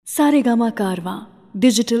सारेगामा कारवां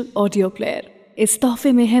digital audio player. इस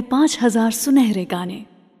तोहफे में है 5000 सुनहरे गाने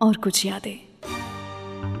और कुछ यादें।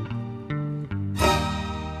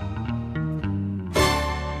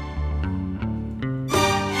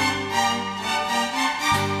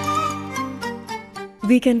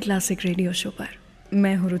 वीकेंड क्लासिक रेडियो शो पर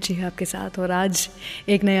मैं हूँ रुचि आपके साथ, और आज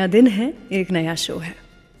एक नया दिन है, एक नया शो है।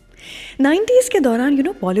 90s के दौरान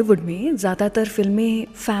बॉलीवुड में ज़्यादातर फिल्में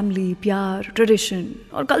फैमिली, प्यार, ट्रेडिशन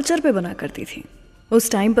और कल्चर पे बना करती थी।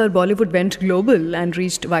 उस टाइम पर Bollywood went global and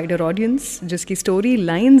reached wider audience, जिसकी स्टोरी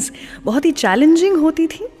लाइंस बहुत ही चैलेंजिंग होती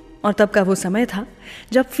थी। और तब का वो समय था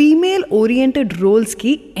जब फीमेल ओरिएंटेड रोल्स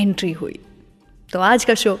की एंट्री हुई। तो आज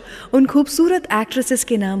का शो उन खूबसूरत एक्ट्रेसेस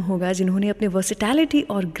के नाम होगा जिन्होंने अपने वर्सेटैलिटी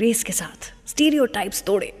और ग्रेस के साथ स्टीरियोटाइप्स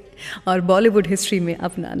तोड़े और बॉलीवुड हिस्ट्री में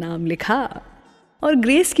अपना नाम लिखा। और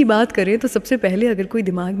ग्रेस की बात करें तो सबसे पहले अगर कोई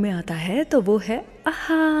दिमाग में आता है तो वो है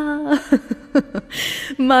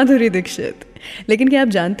माधुरी दीक्षित। लेकिन क्या आप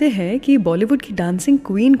जानते हैं कि बॉलीवुड की डांसिंग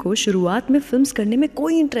क्वीन को शुरुआत में फिल्म्स करने में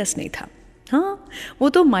कोई इंटरेस्ट नहीं था। हाँ, वो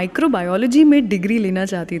तो माइक्रोबायोलॉजी में डिग्री लेना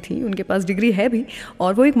चाहती थी, उनके पास डिग्री है भी,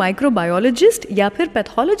 और वो एक माइक्रोबायोलॉजिस्ट या फिर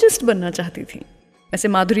पैथोलॉजिस्ट बनना चाहती थी। वैसे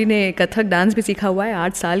माधुरी ने कथक डांस भी सीखा हुआ है,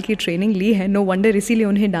 8 साल की ट्रेनिंग ली है, नो वंडर इसीलिए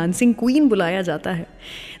उन्हें डांसिंग क्वीन बुलाया जाता है।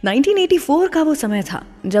 1984 का वो समय था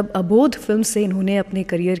जब अबोध फिल्म से इन्होंने अपने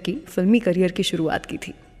फिल्मी करियर की शुरुआत की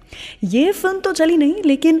थी। ये फिल्म तो चली नहीं,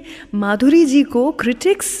 लेकिन माधुरी जी को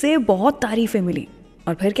क्रिटिक्स से बहुत तारीफें मिली।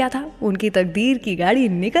 और फिर क्या था, उनकी तकदीर की गाड़ी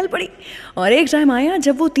निकल पड़ी और एक टाइम आया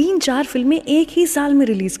जब वो 3-4 फिल्में एक ही साल में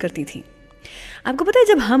रिलीज करती थी। आपको पता है,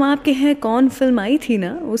 जब हम आपके हैं कौन फिल्म आई थी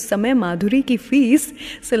ना, उस समय माधुरी की फीस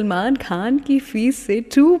सलमान खान की फीस से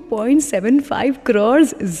 2.75 करोड़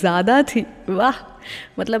ज़्यादा थी। वाह,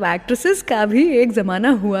 मतलब एक्ट्रेसेस का भी एक ज़माना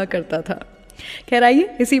हुआ करता था। खैर,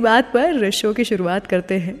 आइए इसी बात पर शो की शुरुआत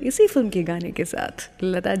करते हैं इसी फिल्म के गाने के साथ,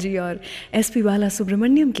 लता जी और SP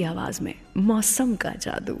बालासुब्रमण्यम की आवाज़ में मौसम का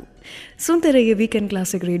जादू। सुनते रहिए वीकेंड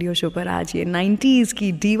क्लासिक रेडियो शो पर। आज ये 90s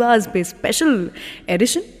की डीवास पे स्पेशल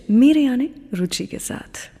एडिशन, मेरे यानी रुचि के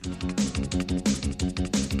साथ।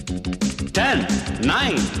 10,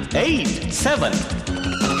 9, 8, 7,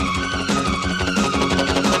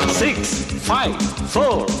 6, 5,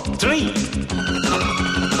 4, 3,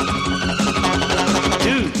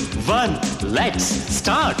 2, 1, let's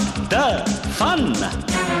start the fun.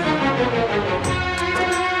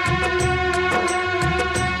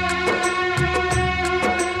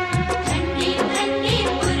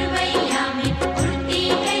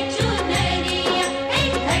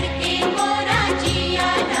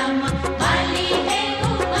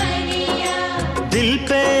 दिल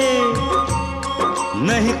पे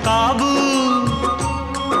नहीं काबू,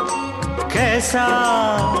 कैसा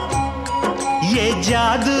ये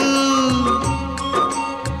जादू,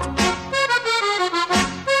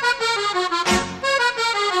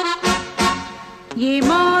 ये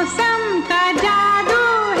मौसम का जादू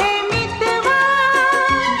है मितवा,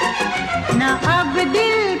 न अब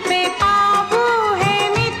दिल पे काबू है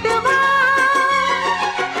मितवा,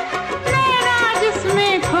 नैना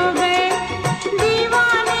जिसमें खो गए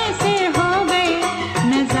दीवाने से हो गए,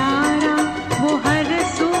 नजारा वो हर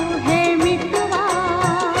सू है मितवा।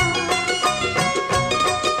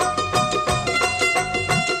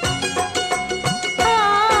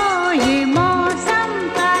 ओ ये मौसम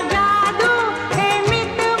का जादू है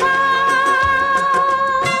मितवा।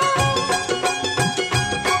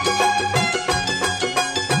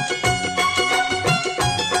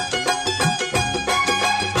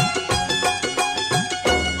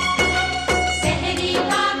 सहरी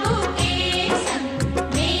बाबू के संग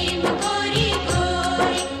मेम गोरी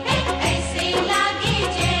गोरी, ऐसे लागे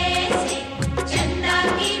जैसे चंदा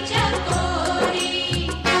की चकोरी।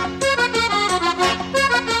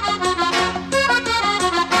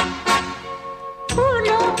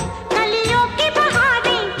 फूलों कलियों की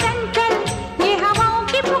बहारें चंचल ये हवाओं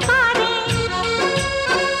की पुकारें,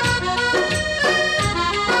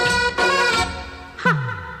 हाँ,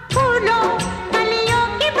 फूलों कलियों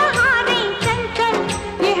की बहारें चंचल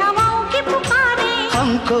ये हवाओं की पुकारें।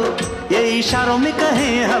 हमको ये इशारों में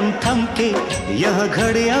कहें, हम थम के यह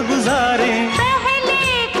घड़ियां गुजारें। पहले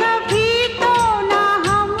कभी तो ना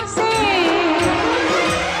हमसे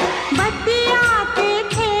बतियाते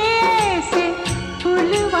थे ऐसे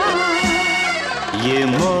फूलवा। ये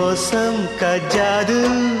मौसम का जादू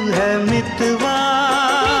है मितवा,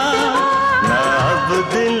 ना अब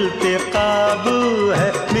दिल पे काबू है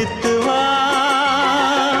मितवा,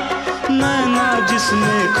 नैना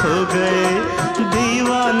जिसमें खो गए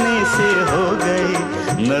दीवाने से हो गए,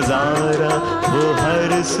 नजारा वो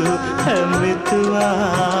हर सू है मितवा।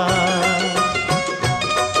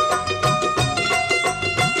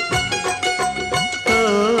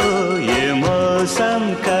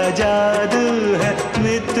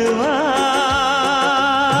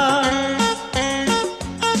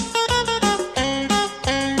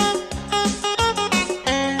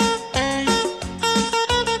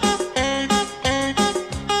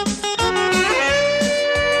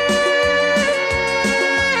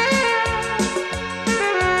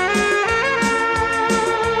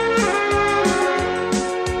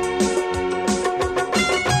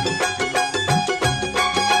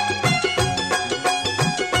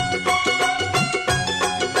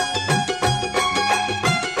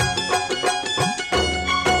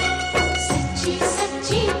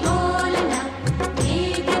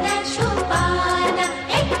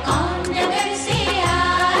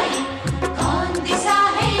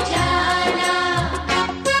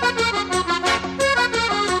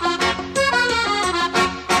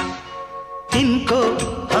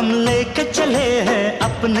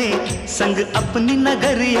 अपने संग अपनी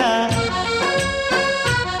नगरिया।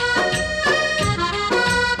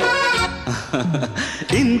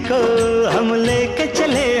 इनको हम लेके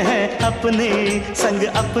चले हैं अपने संग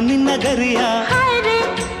अपनी नगरिया। हरे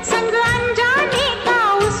संग अनजाने का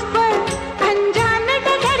उस पर अनजान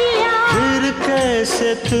डगरिया। फिर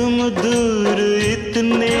कैसे तुम दूर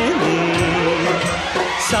इतने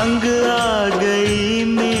संग आ गई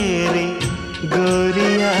मेरी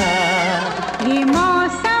गोरिया। ये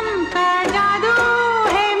मौसम का जादू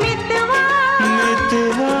है मितवा,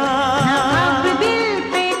 मितवा अब दिल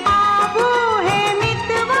पे काबू है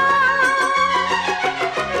मितवा।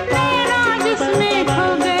 तेरा जिसमें खो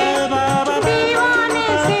गए दीवाने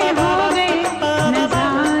से हो गए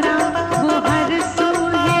नजारा वो हर सू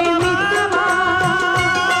है मितवा।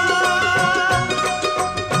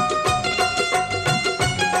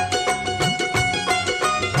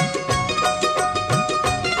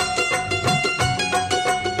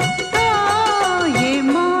 ये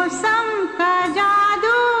मौसम का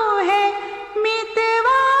जादू है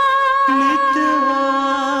मितवा।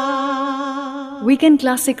 वीकेंड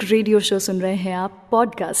क्लासिक रेडियो शो सुन रहे हैं आप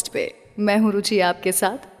पॉडकास्ट पे। मैं हूँ रुचि आपके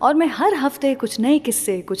साथ और मैं हर हफ्ते कुछ नए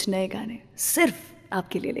किस्से, कुछ नए गाने सिर्फ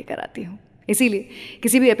आपके लिए लेकर आती हूँ। इसीलिए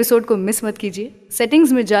किसी भी एपिसोड को मिस मत कीजिए।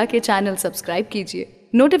 सेटिंग्स में जाके चैनल सब्सक्राइब कीजिए,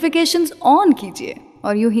 नोटिफिकेशंस ऑन कीजिए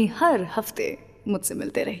और यूं ही हर हफ्ते मुझसे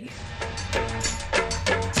मिलते रहिए।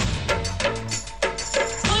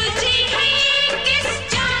 उलझी है किस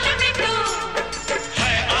जाल में तू,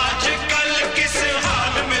 है आजकल किस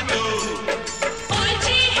हाल में तू,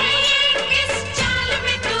 उलझी है किस जाल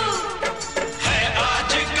में तू, है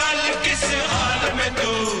आजकल किस हाल में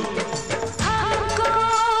तू। हमको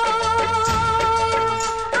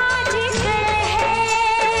आज है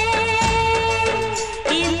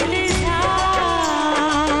इंतजार,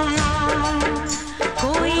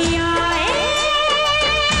 कोई आए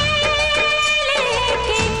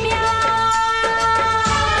लेके प्यार।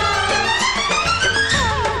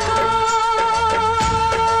 हमको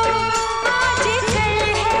आज है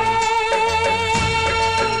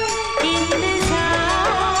इंतजार,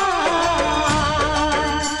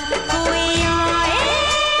 कोई आए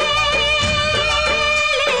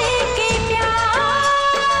लेके प्यार।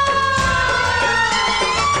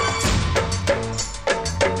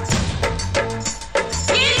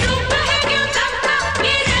 ये रूप है क्यों दमका,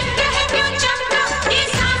 ये रंग है क्यों चमका, ये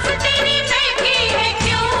सांस तेरी महकी है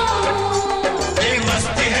क्यों। ये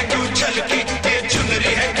मस्ती है क्यों छलकी, ये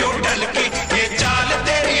चुनरी है क्यों ढलकी, ये चाल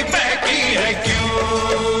तेरी बहकी है क्यों।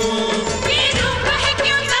 ये रूप है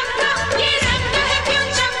क्यों दमका, ये रंग है क्यों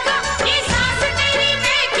चमका, ये सांस तेरी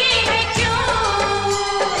महकी है क्यों।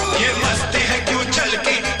 ये मस्ती है क्यों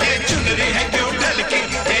छलकी, ये चुनरी है क्यों ढलकी,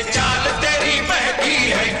 ये चाल तेरी बहकी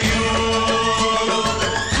है क्यों।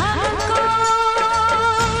 हमको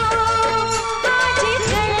आज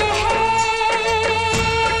है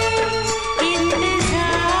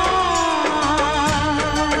इंतजार,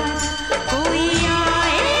 कोई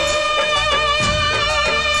आए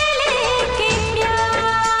लेके प्यार।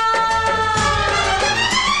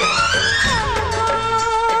 हमको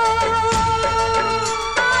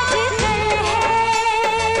आज है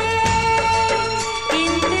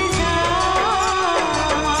इंतजार,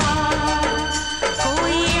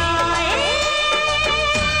 कोई आए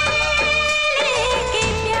लेके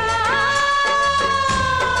प्यार।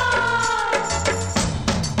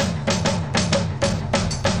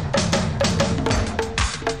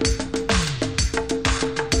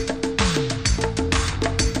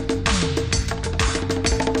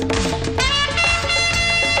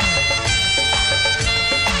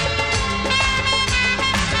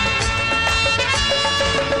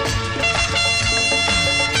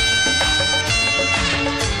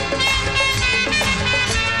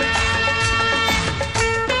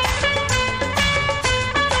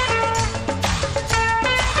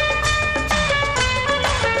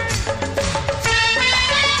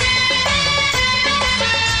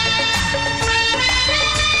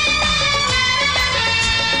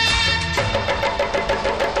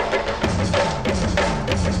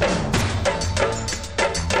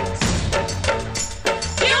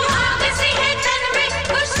 क्यों आग सी है तन में,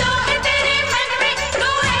 कुछ तो है तेरे मन में, तू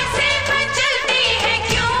ऐसे मचलती है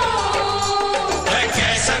क्यों। है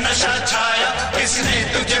कैसा नशा छाया, किसने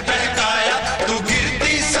तुझे बहकाया, तू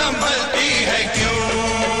गिरती संभलती है क्यों।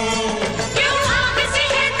 क्यों आग सी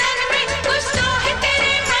है तन में, कुछ तो है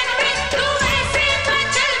तेरे मन में, तू ऐसे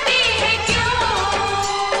मचलती है क्यों।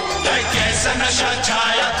 है कैसा नशा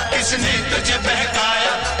छाया, किसने तुझे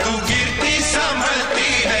बहकाया, तू गिरती संभलती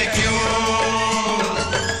है क्यों।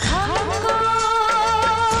 हमको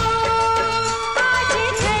आज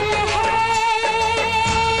है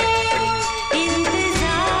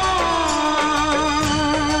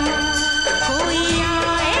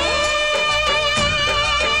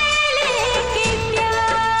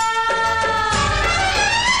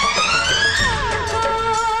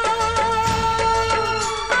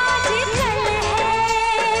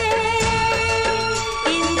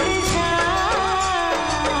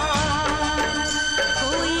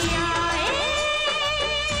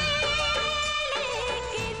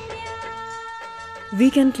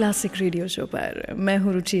वीकेंड क्लासिक रेडियो शो पर मैं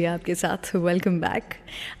हूँ रुचि आपके साथ। Welcome back.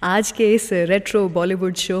 आज के इस रेट्रो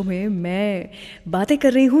बॉलीवुड शो में मैं बातें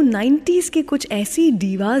कर रही हूँ 90s की कुछ ऐसी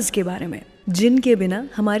डीवाज के बारे में जिनके बिना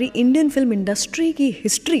हमारी इंडियन फिल्म इंडस्ट्री की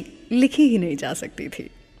हिस्ट्री लिखी ही नहीं जा सकती थी।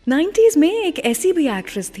 90s में एक ऐसी भी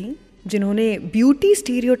एक्ट्रेस थी जिन्होंने ब्यूटी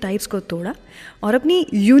स्टीरियोटाइप्स को तोड़ा और अपनी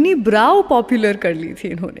यूनिब्राउ पॉपुलर कर ली थी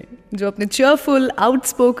इन्होंने, जो अपने cheerful,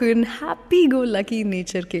 outspoken, happy go lucky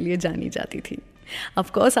nature के लिए जानी जाती थी। ऑफ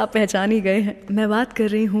कोर्स आप पहचान ही गए हैं, मैं बात कर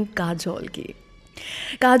रही हूँ काजोल की।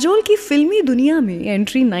 काजोल की फिल्मी दुनिया में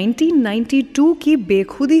एंट्री 1992 की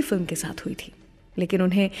बेखुदी फिल्म के साथ हुई थी, लेकिन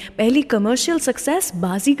उन्हें पहली कमर्शियल सक्सेस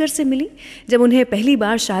बाजीगर से मिली जब उन्हें पहली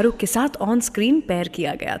बार शाहरुख के साथ ऑन स्क्रीन पेयर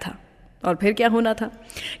किया गया था। और फिर क्या होना था,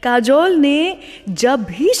 काजोल ने जब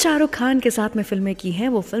भी शाहरुख खान के साथ में फिल्में की हैं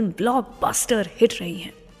वो फिल्म ब्लॉकबस्टर हिट रही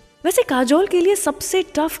हैं। वैसे काजोल के लिए सबसे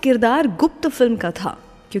टफ किरदार गुप्त फिल्म का था,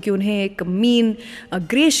 क्योंकि उन्हें एक मीन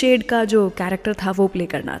ग्रे शेड का जो कैरेक्टर था वो प्ले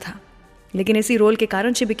करना था। लेकिन इसी रोल के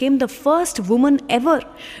कारण she became the first woman ever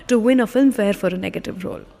to win a Filmfare for a negative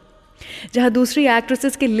role. जहां दूसरी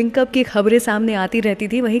एक्ट्रेसेस के लिंकअप की खबरें सामने आती रहती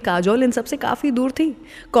थी, वहीं काजोल इन सबसे काफ़ी दूर थी।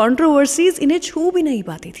 कंट्रोवर्सीज इन्हें छू भी नहीं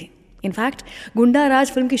पाती थी। इनफैक्ट गुंडा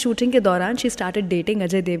राज फिल्म की शूटिंग के दौरान she started dating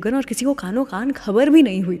Ajay Devgan और किसी को कानो कान खबर भी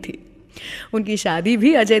नहीं हुई थी। उनकी शादी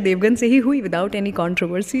भी अजय देवगन से ही हुई विदाउट एनी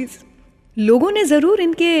कंट्रोवर्सीज। लोगों ने ज़रूर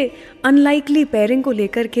इनके अनलाइकली पेयरिंग को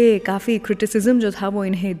लेकर के काफ़ी क्रिटिसिज्म जो था वो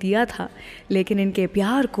इन्हें दिया था, लेकिन इनके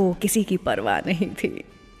प्यार को किसी की परवाह नहीं थी।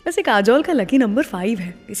 वैसे काजोल का लकी नंबर 5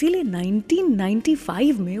 है, इसीलिए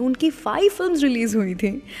 1995 में उनकी 5 फिल्म्स रिलीज़ हुई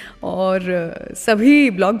थी और सभी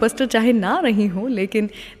ब्लॉकबस्टर चाहे ना रही हो, लेकिन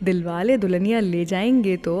दिलवाले दुल्हनिया ले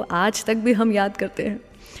जाएंगे तो आज तक भी हम याद करते हैं।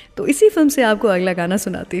 तो इसी फिल्म से आपको अगला गाना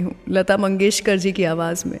सुनाती हूँ, लता मंगेशकर जी की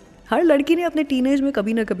आवाज़ में। हर लड़की ने अपने टीनेज में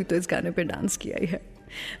कभी ना कभी तो इस गाने पे डांस किया ही है।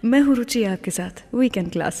 मैं हूँ रुचि आपके साथ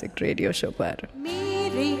वीकेंड क्लासिक रेडियो शो पर।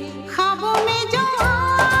 मेरे ख्वाबों में जो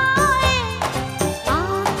आए,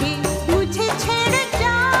 आके मुझे छेड़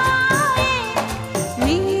जाए।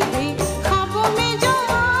 मेरे ख्वाबों में जो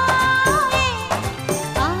आए,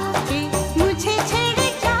 आके मुझे छेड़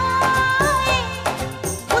जाए।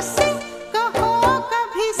 उससे कहो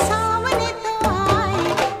कभी सामने तो आए।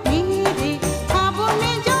 मेरे ख्वाबों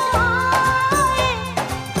में जो आए,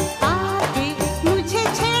 आके मुझे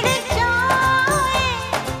छेड़ जाए।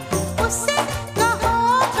 उससे कहो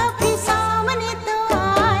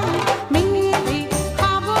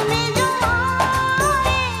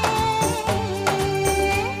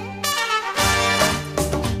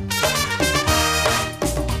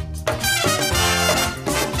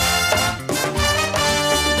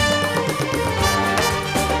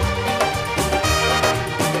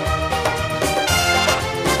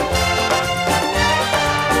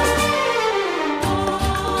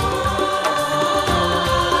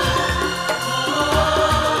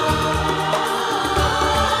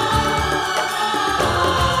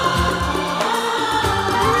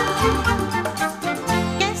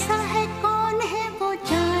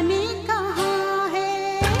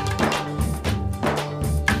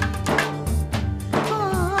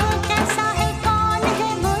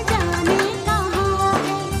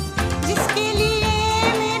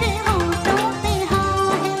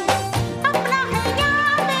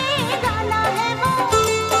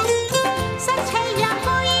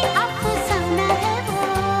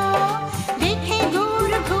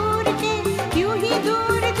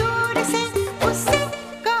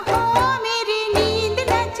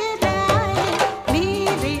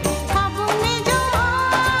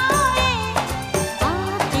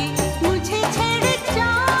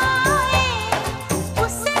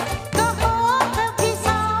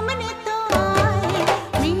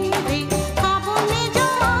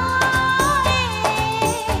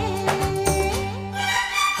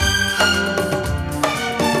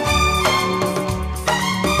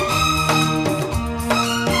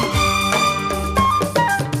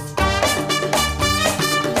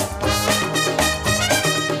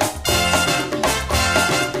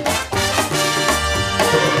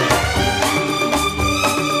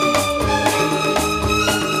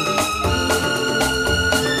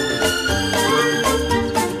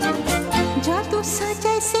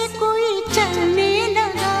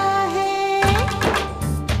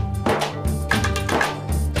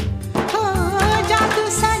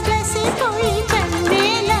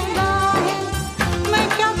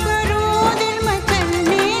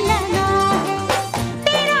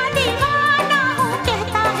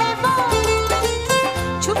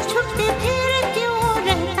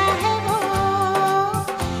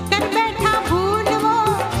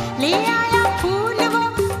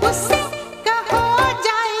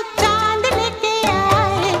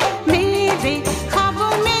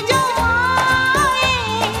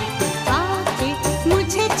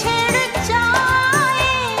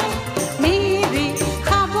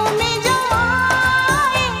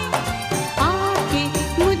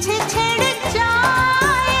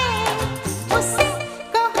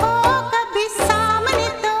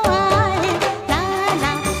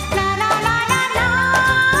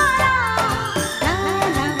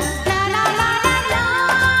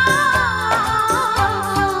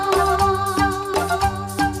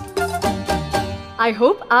आई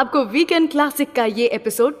होप आपको वीकेंड क्लासिक का ये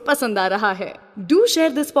एपिसोड पसंद आ रहा है. Do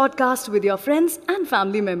share this podcast with your friends and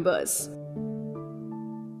family members.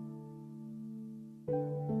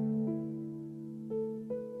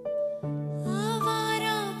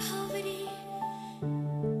 आवारा भंवरे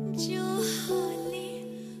जो हौले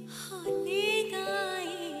हौले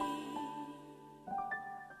गाए,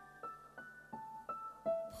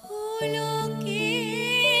 फूलों के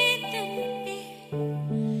तन पे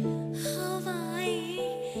हवाएं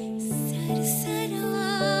सरसराए.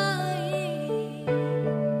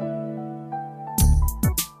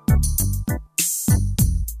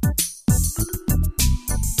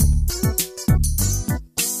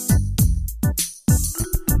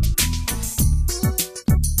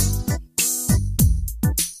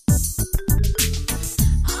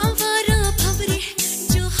 आवारा भंवरे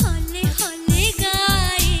जो हौले हौले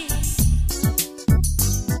गाए,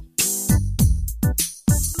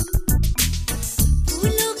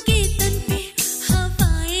 फूलों के तन पे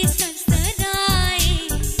हवाएं सरसराए.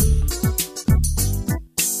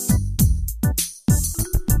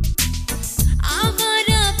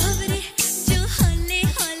 आवारा भंवरे जो हौले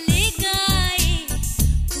हौले गाए,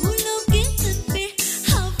 फूलों के तन पे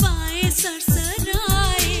हवाएं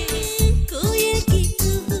सरसराए. कोयल की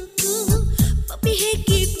कुहू कुहू, पपीहे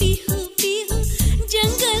की पीहू पीहू,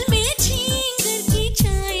 जंगल में झींगर की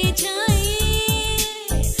छाए छाए.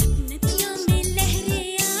 नदियों में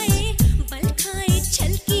लहरें आए, बल खाए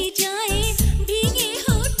छलकी जाए, भीगे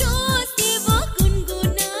होठों से वो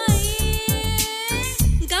गुनगुनाए.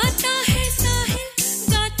 गाता है साहिल,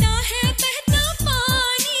 गाता है बहता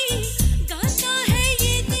पानी, गाता है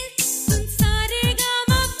ये दिल सुन सारे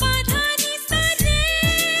गामा पाधानी सारे.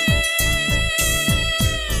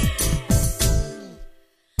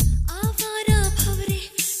 आवारा भंवरे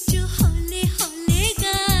जो हौले हौले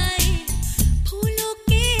गाए, फूलों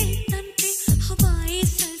के तन पे हवाएं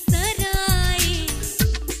सरसराए.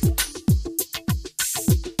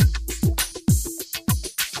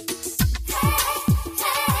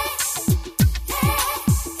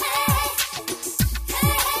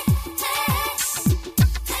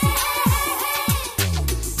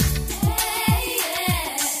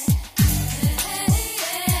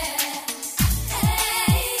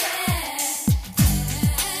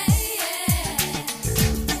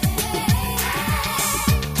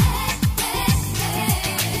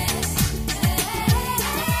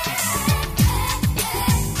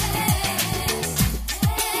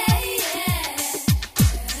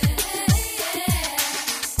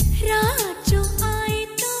 रात जो आए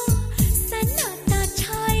तो सन्नाटा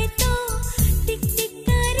छाए तो, टिक टिक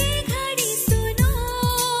करे घड़ी सुनो.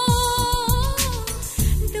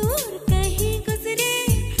 दूर कहीं गुजरे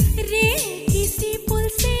रे किसी पुल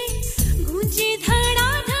से, गूंजे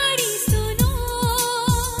धड़ा धड़ी सुनो.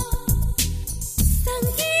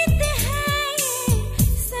 संगीत है ये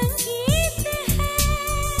संगीत है.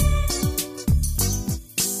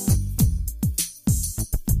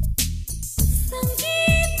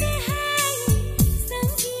 संगीत है ये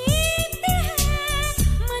संगीत है,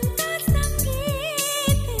 मन का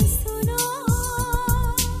संगीत सुनो.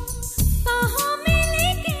 बाहों में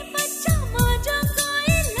लेके बच्चा मौजों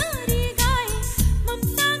कोई लोरी गाए,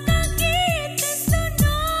 ममता का गीत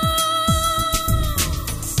सुनो.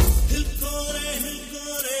 हिलकोरे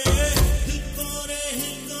हिलकोरे हिलकोरे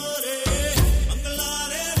हिलकोरे,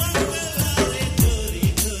 मंगलारे मंगलारे गोरी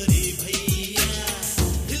गोरी भैया.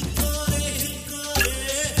 हिलकोरे हिलकोरे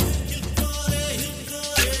हिलकोरे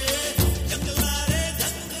हिलकोरे, जंगलारे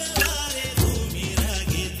जंगलारे घूमी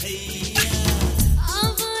रागे भैया.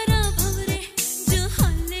 आवारा भंवरे जो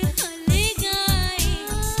हौले हौले गाए,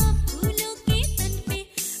 फूलों के तन पे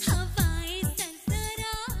हवाएं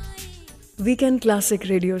सरसराए. वीकेंड क्लासिक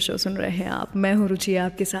रेडियो शो सुन रहे हैं आप. मैं हूँ रुचि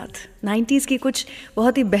आपके साथ. 90s की कुछ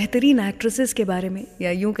बहुत ही बेहतरीन एक्ट्रेसेस के बारे में,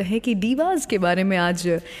 या यूँ कहें कि डीवास के बारे में आज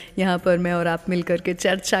यहाँ पर मैं और आप मिल करके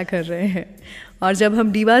चर्चा कर रहे हैं. और जब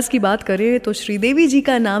हम डीवास की बात करें तो श्रीदेवी जी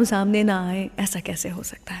का नाम सामने ना आए, ऐसा कैसे हो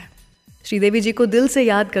सकता है. श्रीदेवी जी को दिल से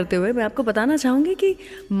याद करते हुए मैं आपको बताना चाहूँगी कि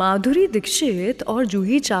माधुरी दीक्षित और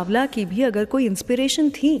जूही चावला की भी अगर कोई इंस्पिरेशन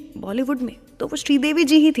थी बॉलीवुड में तो वो श्रीदेवी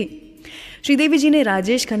जी ही थी. श्रीदेवी जी ने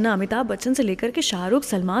राजेश खन्ना, अमिताभ बच्चन से लेकर के शाहरुख,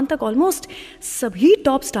 सलमान तक ऑलमोस्ट सभी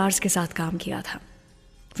टॉप स्टार्स के साथ काम किया था.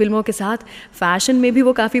 फिल्मों के साथ फैशन में भी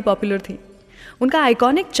वो काफ़ी पॉपुलर थी. उनका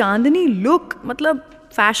आइकॉनिक चांदनी लुक मतलब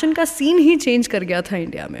फैशन का सीन ही चेंज कर गया था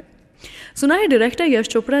इंडिया में. सुना है डायरेक्टर यश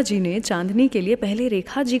चोपड़ा जी ने चांदनी के लिए पहले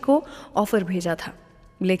रेखा जी को ऑफर भेजा था,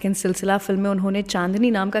 लेकिन सिलसिला फिल्म में उन्होंने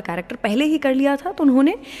चांदनी नाम का कैरेक्टर पहले ही कर लिया था तो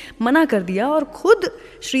उन्होंने मना कर दिया और खुद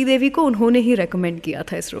श्रीदेवी को उन्होंने ही रेकमेंड किया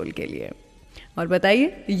था इस रोल के लिए. और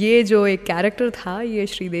बताइए, ये जो एक कैरेक्टर था ये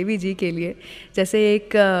श्रीदेवी जी के लिए जैसे एक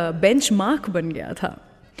बेंचमार्क बन गया था।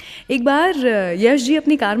 एक बार यश जी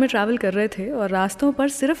अपनी कार में ट्रैवल कर रहे थे और रास्तों पर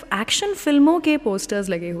सिर्फ एक्शन फिल्मों के पोस्टर्स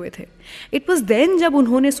लगे हुए थे। इट वाज देन जब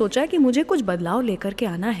उन्होंने सोचा कि मुझे कुछ बदलाव लेकर के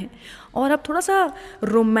आना है और अब थोड़ा सा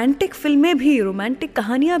रोमांटिक फिल्में भी, रोमांटिक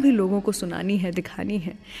कहानियाँ भी लोगों को सुनानी है, दिखानी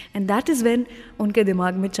है। एंड दैट इज़ व्हेन उनके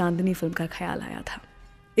दिमाग में चांदनी फिल्म का ख्याल आया था।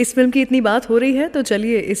 इस फिल्म की इतनी बात हो रही है तो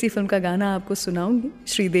चलिए इसी फिल्म का गाना आपको सुनाऊंगी,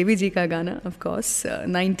 श्रीदेवी जी का गाना, ऑफ कोर्स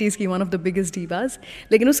 90s की one of the biggest divas.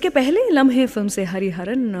 लेकिन उसके पहले लम्हे फिल्म से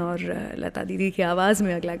हरिहरन और लता दीदी की आवाज़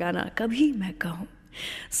में अगला गाना कभी मैं कहूँ।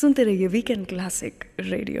 सुनते रहिए वीकेंड क्लासिक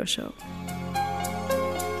रेडियो शो।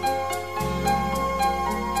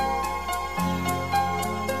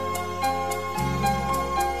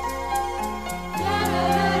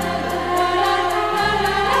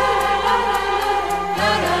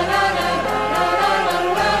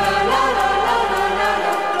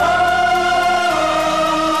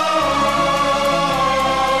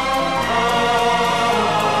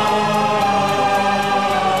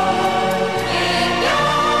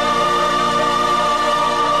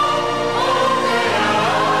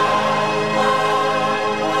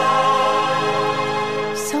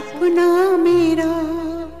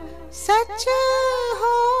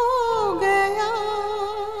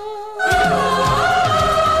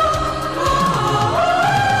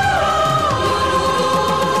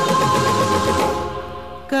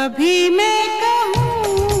 कभी मैं कहूँ,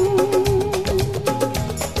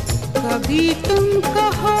 कभी तुम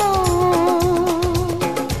कहो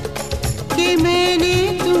कि मैंने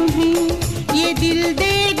तुम्हें ये दिल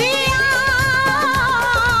दे दिया।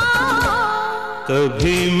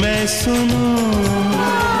 कभी मैं सुनूं,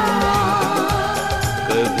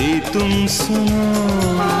 कभी तुम सुनो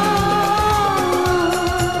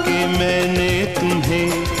कि मैंने तुम्हें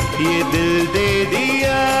ये दिल दे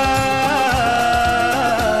दिया।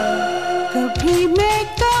 कभी मैं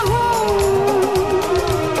कहूँ,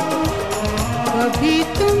 कभी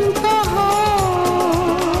तुम कहो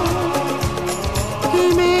कि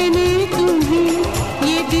मैंने तुम्हें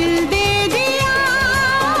ये दिल दे दिया।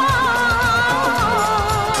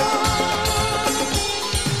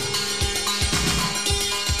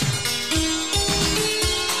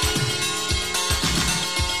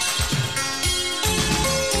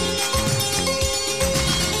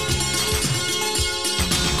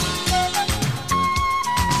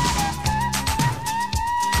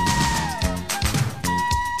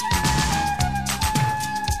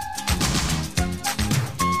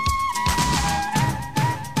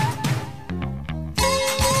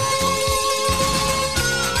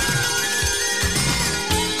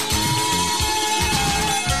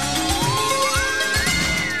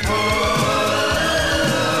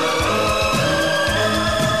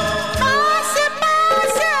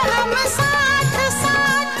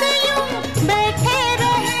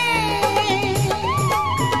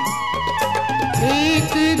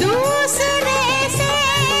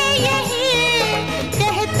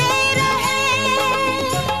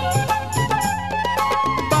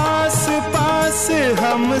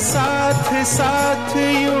 हम साथ साथ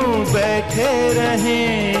यूं बैठे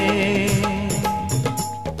रहें,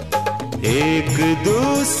 एक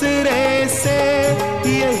दूसरे से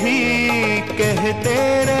यही कहते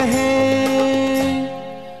रहें।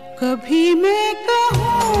 कभी मैं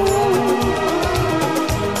कहूँ,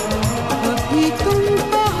 कभी तुम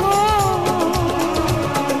कहो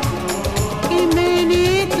कि मैंने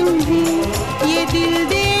तुम्हें ये दिल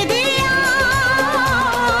दे दिया।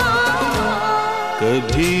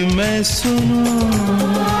 कभी मैं सुनूं,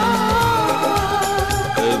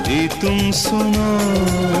 कभी तुम सुनो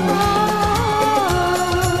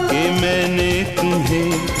कि मैंने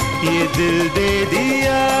तुम्हें ये दिल दे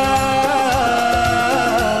दिया।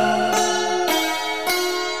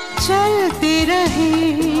 चलते रहे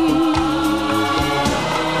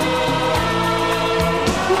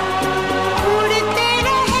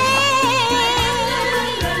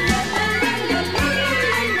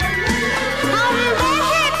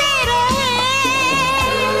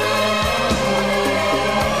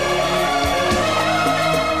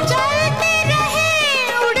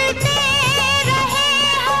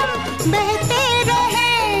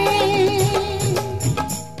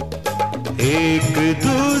एक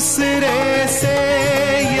दूसरे से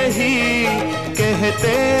यही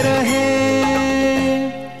कहते रहे।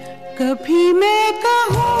 कभी मैं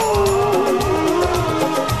कहूँ,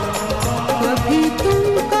 कभी तुम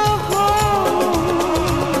कहो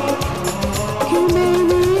कि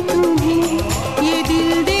मैंने तुम्हें ये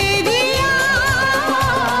दिल दे दिया।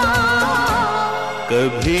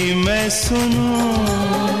 कभी मैं सुनूं,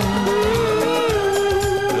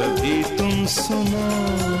 सुनो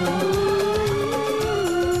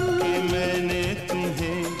कि मैंने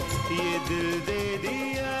तुम्हें ये दिल दे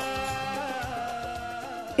दिया।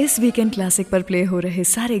 इस वीकेंड क्लासिक पर प्ले हो रहे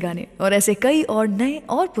सारे गाने और ऐसे कई और नए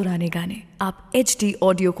और पुराने गाने आप HD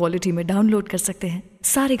ऑडियो क्वालिटी में डाउनलोड कर सकते हैं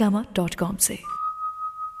saregama.com से।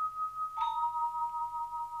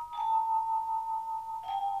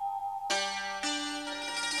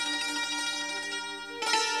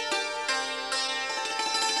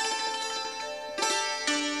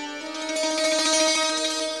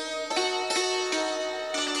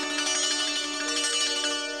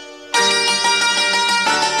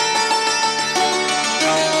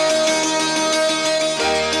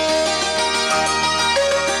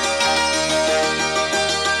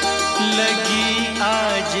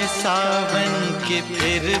 सावन की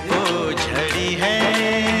फिर वो झड़ी है,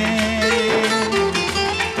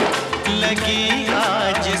 लगी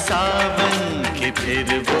आज सावन की फिर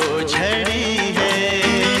वो झड़ी है।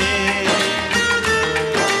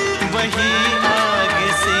 वही आग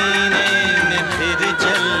सीने में फिर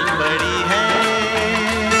जल पड़ी है,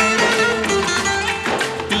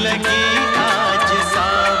 लगी आज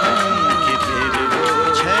सावन की फिर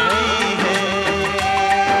वो झड़ी है।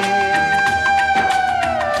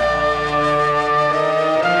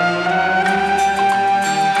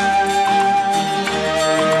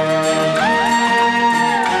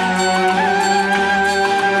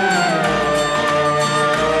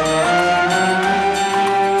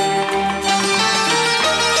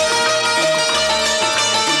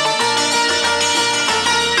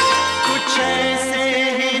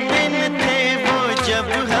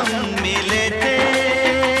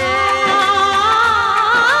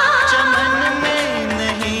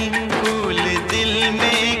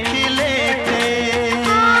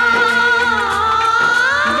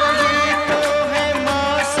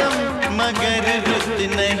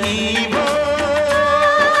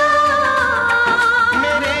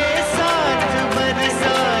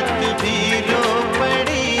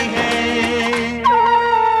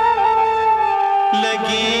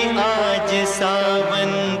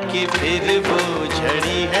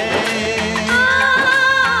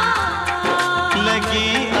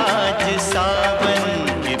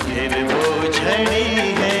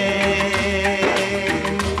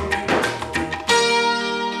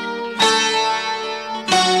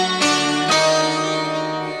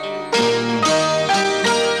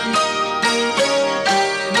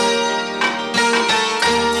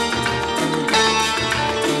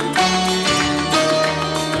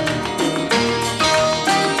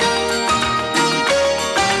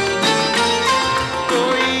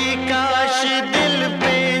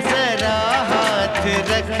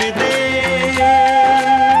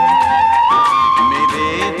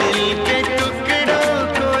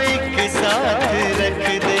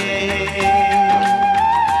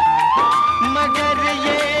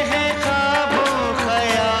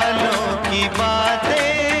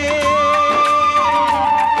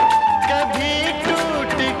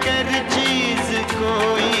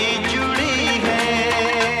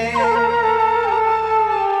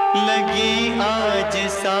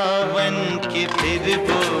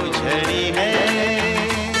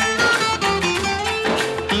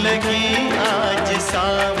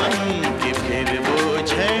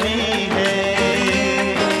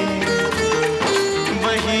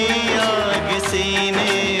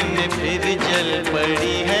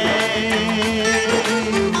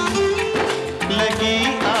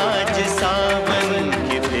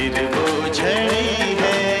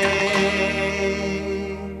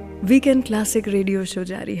 वीकेंड क्लासिक रेडियो शो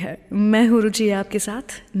जारी है। मैं हूँ रुचि आपके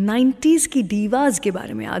साथ। 90s की डीवाज के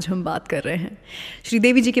बारे में आज हम बात कर रहे हैं।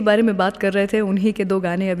 श्रीदेवी जी के बारे में बात कर रहे थे, उन्हीं के 2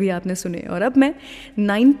 गाने अभी आपने सुने। और अब मैं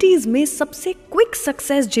 90s में सबसे क्विक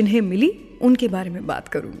सक्सेस जिन्हें मिली उनके बारे में बात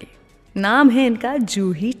करूंगी। नाम है इनका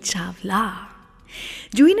जूही चावला।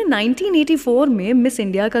 जूही ने 1984 में मिस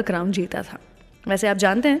इंडिया का क्राउन जीता था। वैसे आप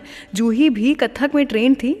जानते हैं जूही भी कथक में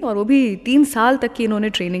ट्रेन थी और वो भी 3 साल तक की इन्होंने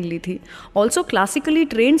ट्रेनिंग ली थी। ऑल्सो क्लासिकली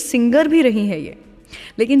ट्रेंड सिंगर भी रही है ये।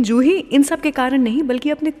 लेकिन जूही इन सब के कारण नहीं बल्कि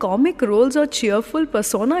अपने कॉमिक रोल्स और चीयरफुल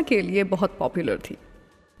पर्सोना के लिए बहुत पॉपुलर थी।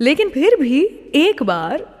 लेकिन फिर भी एक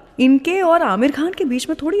बार इनके और आमिर खान के बीच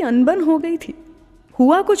में थोड़ी अनबन हो गई थी।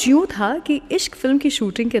 हुआ कुछ यूं था कि इश्क फिल्म की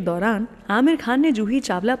शूटिंग के दौरान आमिर खान ने जूही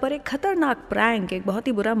चावला पर एक खतरनाक प्रैंक, एक बहुत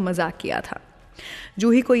ही बुरा मजाक किया था।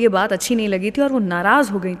 जूही को ये बात अच्छी नहीं लगी थी और वो नाराज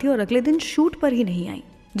हो गई थी और अगले दिन शूट पर ही नहीं आई,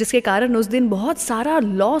 जिसके कारण उस दिन बहुत सारा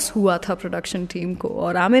लॉस हुआ था प्रोडक्शन टीम को।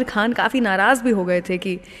 और आमिर खान काफ़ी नाराज़ भी हो गए थे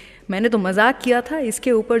कि मैंने तो मजाक किया था,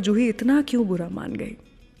 इसके ऊपर जूही इतना क्यों बुरा मान गई।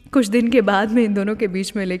 कुछ दिन के बाद में इन दोनों के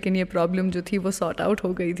बीच में लेकिन ये प्रॉब्लम जो थी वो सॉर्ट आउट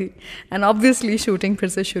हो गई थी एंड ऑब्वियसली शूटिंग फिर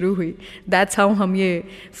से शुरू हुई. दैट्स हाउ हम ये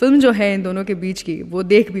फिल्म जो है इन दोनों के बीच की वो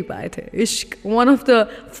देख भी पाए थे. इश्क, one of the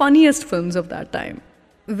funniest films of that time.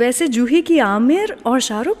 वैसे जूही की आमिर और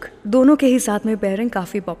शाहरुख दोनों के ही साथ में पेयरिंग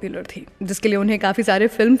काफ़ी पॉपुलर थी, जिसके लिए उन्हें काफ़ी सारे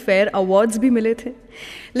फिल्म फेयर अवार्ड्स भी मिले थे.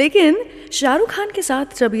 लेकिन शाहरुख खान के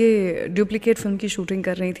साथ जब ये डुप्लीकेट फिल्म की शूटिंग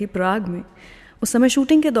कर रही थी प्राग में, उस समय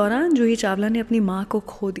शूटिंग के दौरान जूही चावला ने अपनी माँ को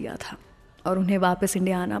खो दिया था और उन्हें वापस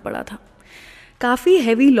इंडिया आना पड़ा था. काफ़ी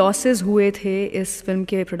हैवी लॉसेस हुए थे इस फिल्म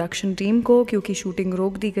के प्रोडक्शन टीम को क्योंकि शूटिंग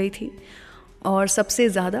रोक दी गई थी. और सबसे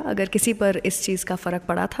ज़्यादा अगर किसी पर इस चीज़ का फ़र्क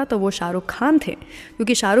पड़ा था तो वो शाहरुख खान थे,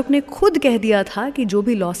 क्योंकि शाहरुख ने खुद कह दिया था कि जो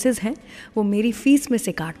भी लॉसेस हैं वो मेरी फ़ीस में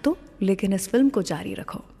से काट दो, लेकिन इस फिल्म को जारी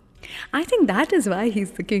रखो. I think that is why he is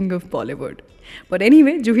the king of Bollywood. But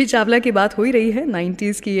anyway, Juhi Chawla की बात हो ही रही है,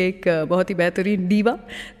 90s की एक बहुत ही बेहतरीन डीवा.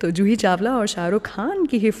 तो जूही चावला और शाहरुख खान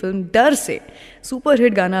की ही फिल्म डर से सुपर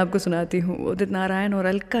हिट गाना आपको सुनाती हूँ, उदित नारायण और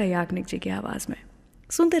अलका याग्निक जी की आवाज़ में.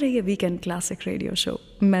 सुनते रहिए वीकेंड क्लासिक रेडियो शो.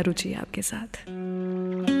 मैं रुचि आपके साथ.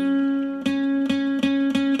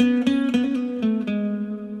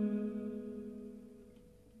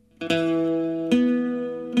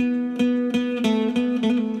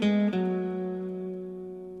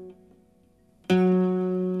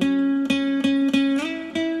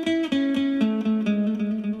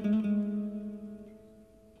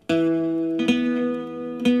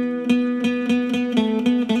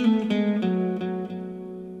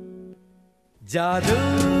 जादू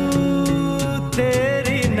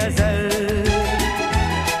तेरी नजर,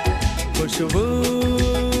 खुशबू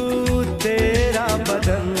तेरा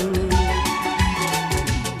बदन,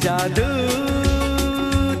 जादू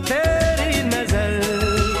तेरी नजर,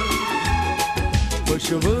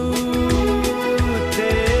 खुशबू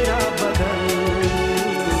तेरा बदन.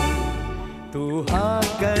 तू हाँ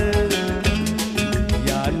कर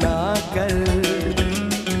या ना कर,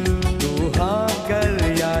 तू हाँ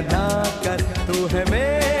कर या ना कर, तू है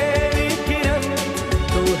मेरी किरण,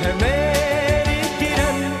 तू है मेरी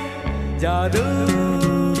किरण. जादू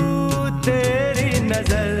तेरी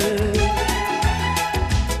नजर,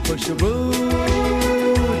 खुशबू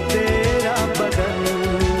तेरा बदन.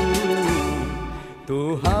 तू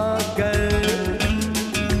हाँ कर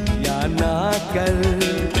या ना कर,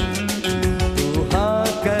 तू हाँ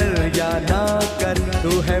कर या ना कर,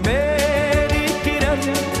 तू है मेरी किरण,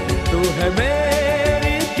 तू है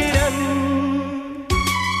मेरी किरण.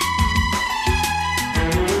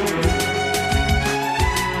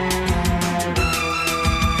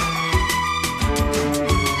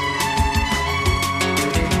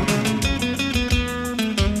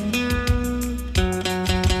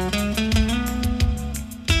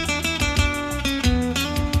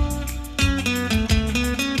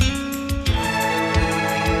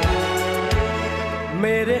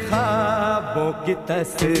 मेरे ख्वाबों की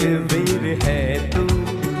तस्वीर है तू,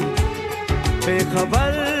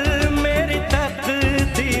 बेखबर मेरी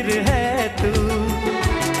तकदीर है तू.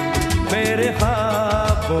 मेरे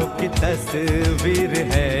ख्वाबों की तस्वीर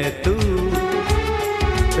है तू,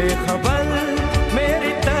 बेखबर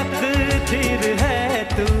मेरी तकदीर है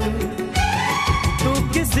तू. तू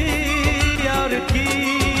किसी और की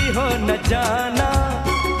हो न जाना,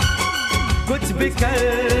 कुछ भी कर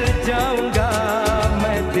जाऊंगा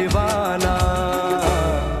मैं दीवाना.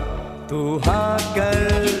 तू हाँ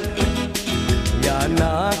कर या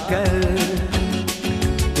ना कर,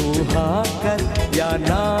 तू हाँ कर या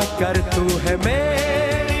ना कर, तू है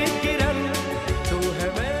मेरी किरण, तू है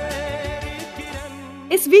मेरी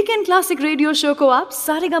किरण. इस वीकेंड क्लासिक रेडियो शो को आप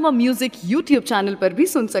सारेगामा म्यूजिक यूट्यूब चैनल पर भी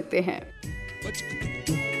सुन सकते हैं.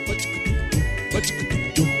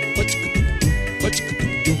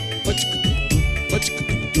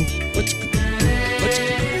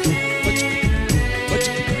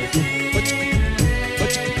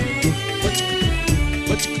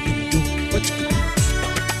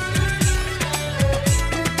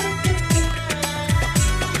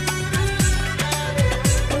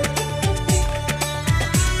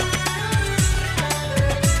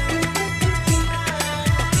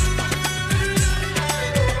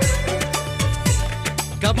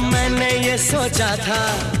 कब मैंने ये सोचा था,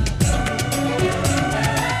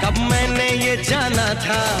 कब मैंने ये जाना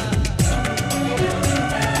था,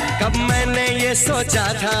 कब मैंने ये सोचा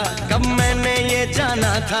था, कब मैंने ये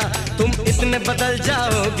जाना था. तुम इतने बदल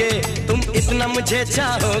जाओगे, तुम इतना मुझे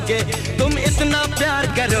चाहोगे, तुम इतना प्यार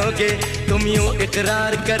करोगे, तुम यूं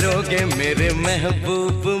इकरार करोगे. मेरे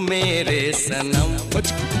महबूब मेरे सनम,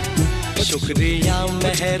 शुक्रिया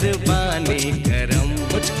मेहरबानी करम.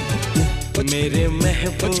 मेरे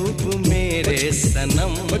महबूब मेरे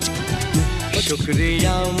सनम,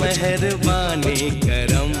 शुक्रिया मेहरबानी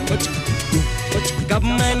करम। कब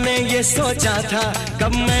मैंने ये सोचा था,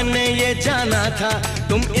 कब मैंने ये जाना था,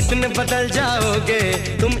 तुम इतने बदल जाओगे,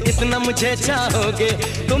 तुम इतना मुझे चाहोगे,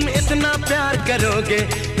 तुम इतना प्यार करोगे,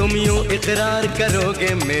 तुम यूं इकरार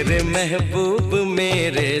करोगे मेरे महबूब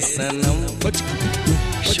मेरे सनम।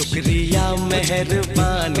 शुक्रिया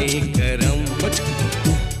मेहरबानी करम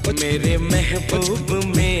मेरे महबूब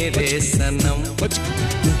मेरे सनम।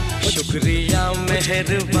 शुक्रिया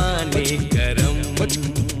मेहरबानी करम।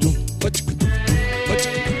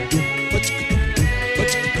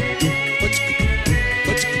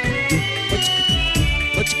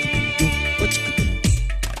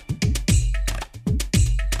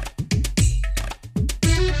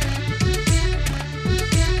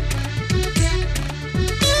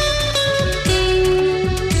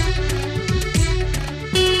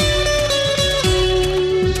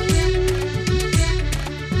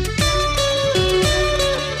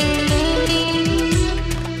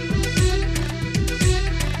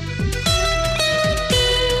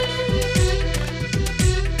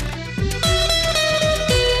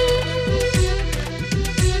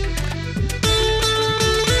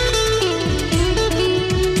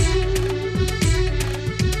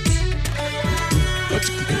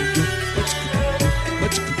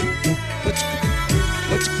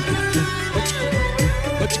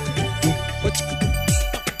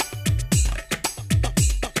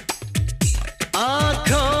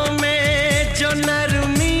 आँखों में जो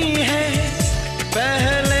नरमी है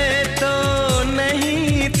पहले तो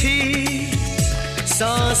नहीं थी,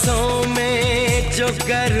 सांसों में जो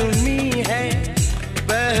गर्मी है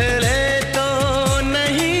पहले तो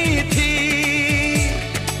नहीं थी,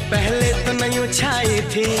 पहले तो नहीं छाई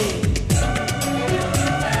थी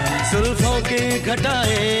जुल्फों की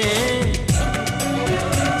घटाएं,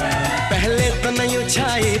 पहले तो नहीं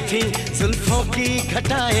छाई थी जुल्फों की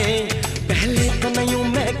घटाएं, पहले तो नहीं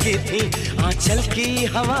महकी थी आंचल की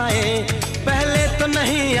हवाएं, पहले तो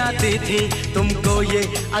नहीं आती थी तुमको ये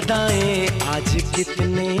अदाएं, आज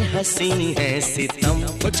कितने हंसी है सितम।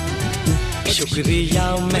 शुक्रिया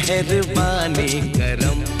मेहरबानी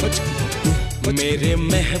करम मेरे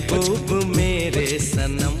महबूब मेरे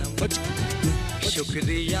सनम।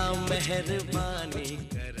 शुक्रिया मेहरबानी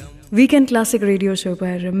करम। वीकेंड क्लासिक रेडियो शो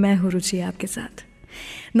पर मैं हूँ रुचि आपके साथ।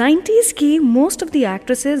 90s की most of the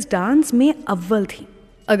actresses dance में अव्वल थी।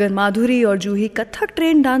 अगर माधुरी और जूही कथक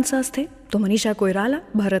ट्रेन डांसर्स थे तो मनीषा कोइराला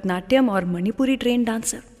भरतनाट्यम और मणिपुरी ट्रेन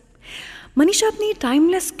डांसर। मनीषा अपनी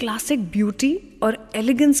टाइमलेस क्लासिक ब्यूटी और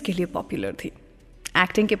एलिगेंस के लिए पॉपुलर थी।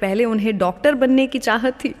 एक्टिंग के पहले उन्हें डॉक्टर बनने की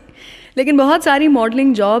चाहत थी, लेकिन बहुत सारी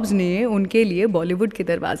मॉडलिंग जॉब्स ने उनके लिए बॉलीवुड के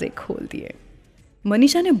दरवाजे खोल दिए।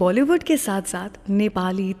 मनीषा ने बॉलीवुड के साथ साथ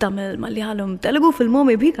नेपाली, तमिल, मलयालम, तेलुगु फिल्मों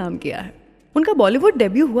में भी काम किया है। उनका बॉलीवुड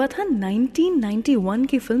डेब्यू हुआ था 1991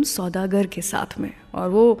 की फिल्म सौदागर के साथ में, और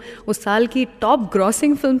वो उस साल की टॉप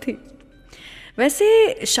ग्रॉसिंग फिल्म थी।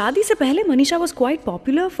 वैसे शादी से पहले Manisha was quite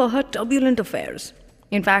popular for her turbulent affairs.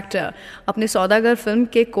 In fact अपने सौदागर फिल्म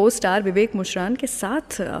के को स्टार विवेक मुश्रान के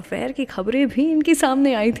साथ अफेयर की खबरें भी इनकी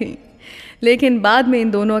सामने आई थीं, लेकिन बाद में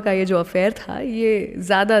इन दोनों का ये जो अफेयर था ये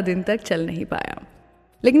ज़्यादा दिन तक चल नहीं पाया।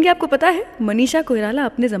 लेकिन क्या आपको पता है, मनीषा कोइराला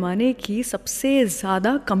अपने ज़माने की सबसे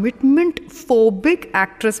ज़्यादा कमिटमेंट फोबिक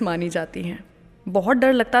एक्ट्रेस मानी जाती हैं। बहुत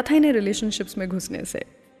डर लगता था इन्हें रिलेशनशिप्स में घुसने से।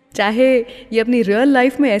 चाहे ये अपनी रियल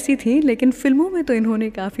लाइफ में ऐसी थी, लेकिन फिल्मों में तो इन्होंने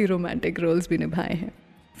काफ़ी रोमांटिक रोल्स भी निभाए हैं।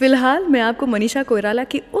 फिलहाल मैं आपको मनीषा कोइराला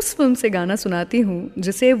की उस फिल्म से गाना सुनाती हूँ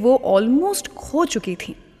जिसे वो ऑलमोस्ट खो चुकी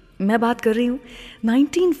थी। मैं बात कर रही हूँ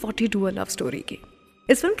 1942 अ लव स्टोरी की।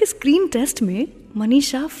 इस फिल्म के स्क्रीन टेस्ट में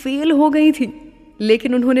मनीषा फेल हो गई थी,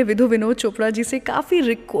 लेकिन उन्होंने विधु विनोद चोपड़ा जी से काफ़ी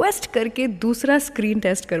रिक्वेस्ट करके दूसरा स्क्रीन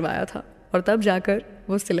टेस्ट करवाया था, और तब जाकर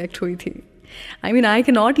वो सिलेक्ट हुई थी। I mean, I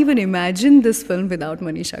cannot even imagine this film without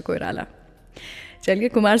Manisha Koirala. चलिए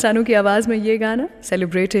कुमार सानू की आवाज़ में ये गाना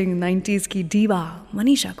सेलिब्रेटिंग 90s की diva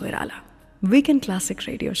Manisha Koirala, weekend classic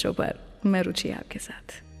radio show पर मैं रुचि आपके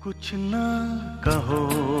साथ। कुछ ना कहो,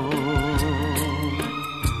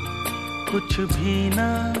 कुछ भी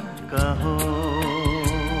ना कहो,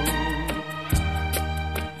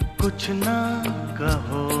 कुछ ना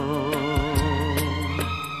कहो,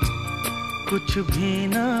 कुछ भी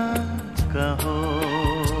ना कहो,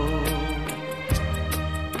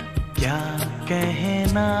 क्या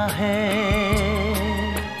कहना है,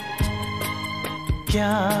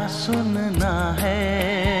 क्या सुनना है,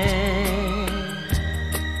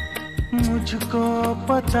 मुझको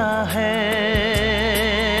पता है,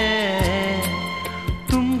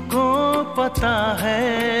 तुमको पता है,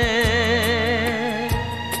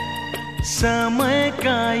 समय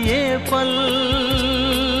का ये पल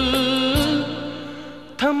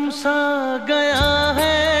थम सा गया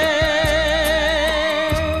है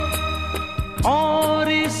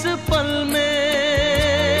और इस पल में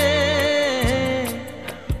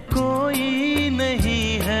कोई नहीं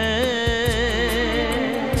है,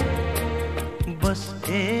 बस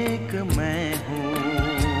एक मैं हूँ,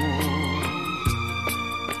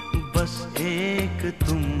 बस एक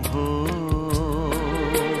तुम हो।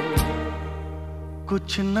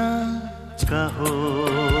 कुछ ना कहो,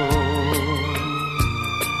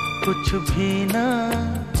 कुछ भी ना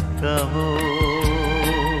कहो।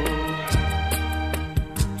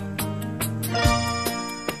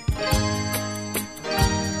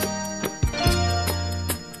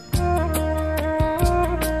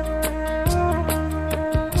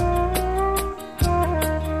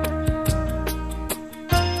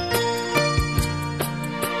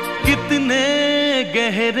 कितने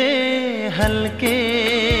गहरे हल्के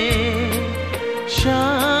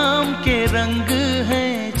शाम के रंग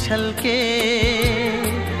हैं छलके,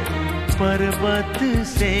 पर्वत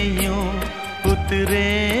से यूं उतरे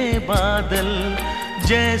बादल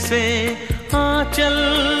जैसे आंचल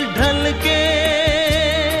ढलके।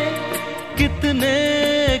 कितने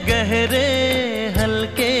गहरे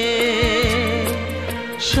हल्के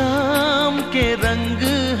शाम के रंग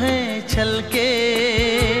हैं छलके,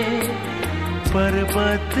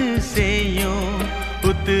 पर्वत से यूं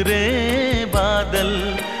उतरे बादल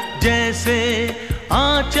जैसे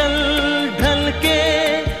आंचल ढलके।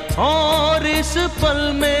 और इस पल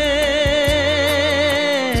में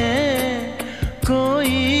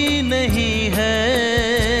कोई नहीं है,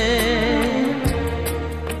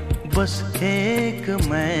 बस एक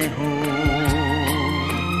मैं हूँ,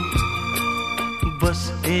 बस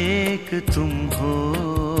एक तुम हो।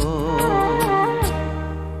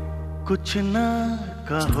 कुछ ना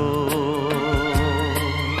कहो,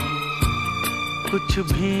 कुछ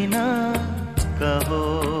भी ना कहो।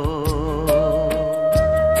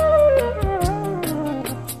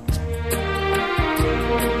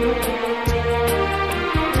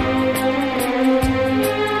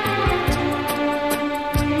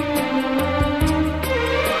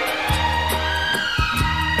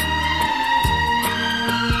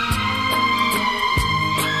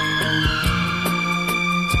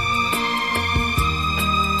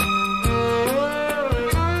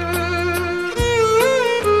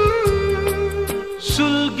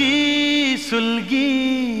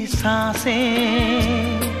 सुलगी सांसें,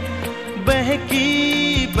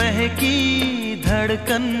 बहकी बहकी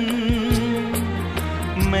धड़कन,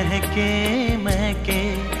 महके महके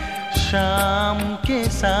शाम के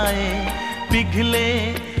साए, पिघले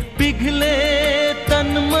पिघले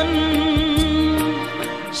तन मन।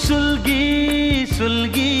 सुलगी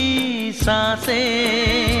सुलगी सांसें,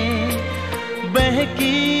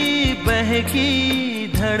 बहकी बहकी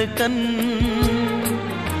धड़कन,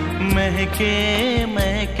 महके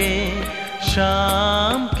महके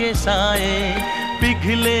शाम के साए,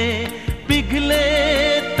 पिघले पिघले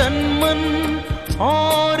तन मन।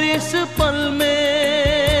 और इस पल में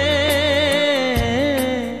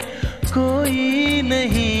कोई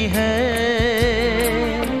नहीं है,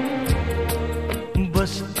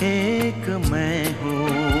 बस एक मैं हूँ,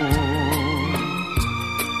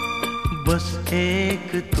 बस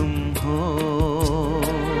एक तुम हो।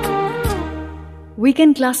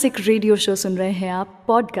 वीकेंड क्लासिक रेडियो शो सुन रहे हैं आप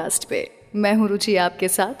पॉडकास्ट पे। मैं हूँ रुचि आपके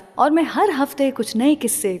साथ, और मैं हर हफ्ते कुछ नए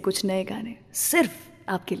किस्से, कुछ नए गाने सिर्फ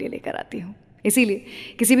आपके लिए लेकर आती हूँ। इसीलिए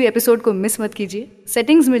किसी भी एपिसोड को मिस मत कीजिए।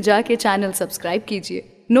 सेटिंग्स में जाके चैनल सब्सक्राइब कीजिए,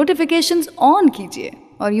 नोटिफिकेशंस ऑन कीजिए,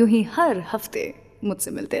 और यूं ही हर हफ्ते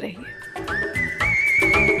मुझसे मिलते रहिए।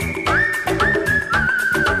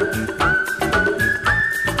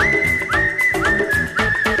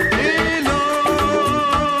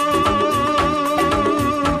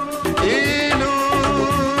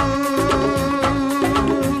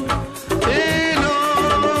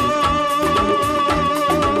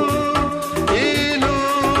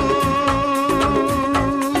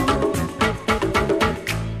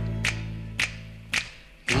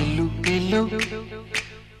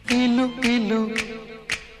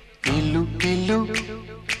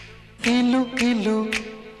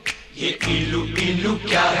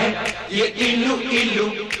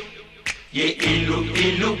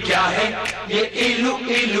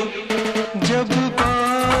 जब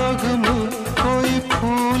बाग में कोई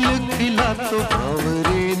फूल खिला तो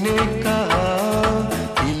भंवरे ने कहा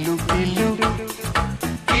इलू इलू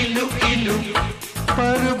इलू इलू।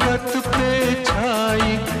 पर्वत पे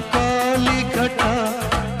छाई काली घटा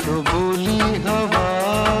तो बोली हवा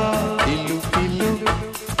इलू इलू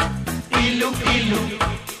इलू इलू।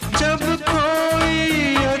 जब कोई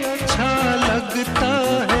अच्छा लगता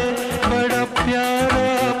है, बड़ा प्यारा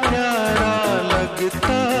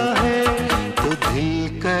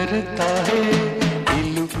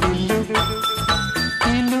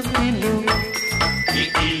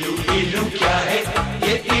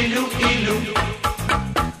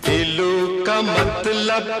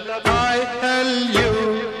मतलब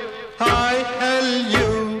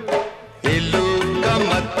इलू का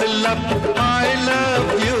मतलब I love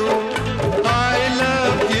you, I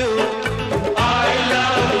love you, I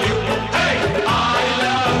love you, hey, I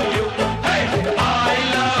love you, hey, I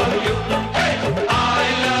love you, hey, I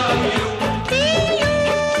love you.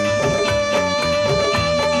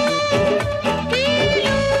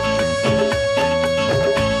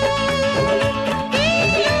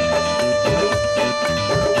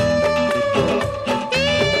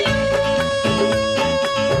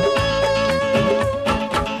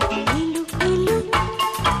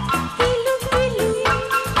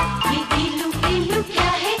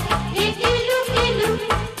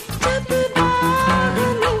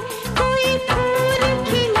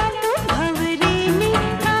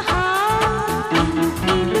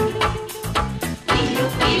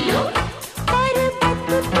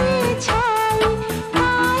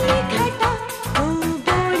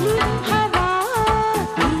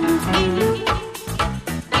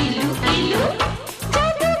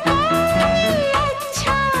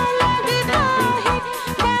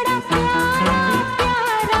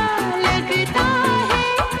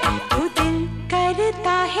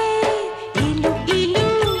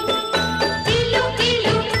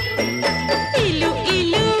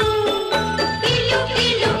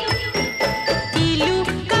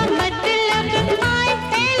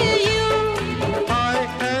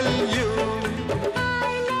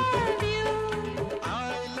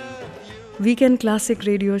 Weekend classic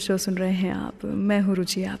radio show सुन रहे हैं आप। मैं हूँ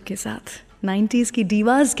रुचि आपके साथ। 90s की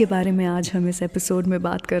डीवाज़ के बारे में आज हम इस एपिसोड में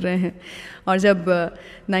बात कर रहे हैं। और जब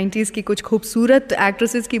 90s की कुछ खूबसूरत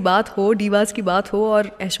एक्ट्रेसेस की बात हो, डीवाज़ की बात हो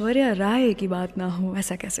और ऐश्वर्या राय की बात ना हो,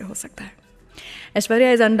 ऐसा कैसे हो सकता है?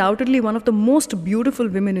 Aishwarya is undoubtedly one of the most beautiful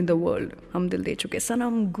women in the world. हम दिल दे चुके,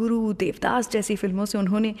 सनम, गुरु, देवदास जैसी फिल्मों से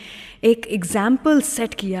उन्होंने एक एग्जाम्पल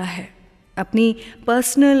सेट किया है। अपनी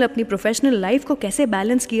पर्सनल, अपनी प्रोफेशनल लाइफ को कैसे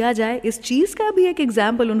बैलेंस किया जाए, इस चीज़ का भी एक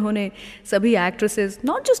एग्जाम्पल उन्होंने सभी actresses,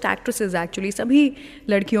 not just actresses actually, सभी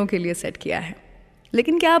लड़कियों के लिए सेट किया है।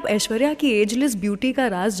 लेकिन क्या आप ऐश्वर्या की एजलेस ब्यूटी का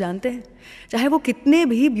राज जानते हैं? चाहे वो कितने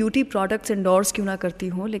भी ब्यूटी प्रोडक्ट्स एंडोर्स क्यों ना करती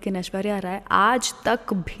हों, लेकिन ऐश्वर्या राय आज तक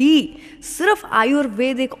भी सिर्फ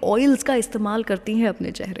आयुर्वेदिक ऑयल्स का इस्तेमाल करती हैं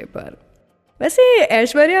अपने चेहरे पर। वैसे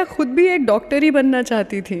ऐश्वर्या खुद भी एक डॉक्टर ही बनना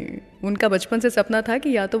चाहती थी। उनका बचपन से सपना था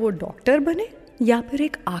कि या तो वो डॉक्टर बने या फिर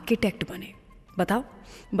एक आर्किटेक्ट बने। बताओ,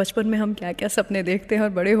 बचपन में हम क्या क्या सपने देखते हैं और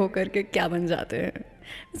बड़े होकर के क्या बन जाते हैं।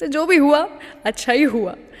 वैसे जो भी हुआ अच्छा ही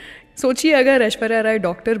हुआ। सोचिए, अगर ऐश्वर्या राय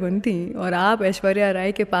डॉक्टर बनती और आप ऐश्वर्या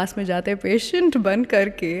राय के पास में जाते पेशेंट बन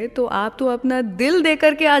करके, तो आप तो अपना दिल दे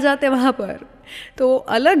करके आ जाते वहाँ पर, तो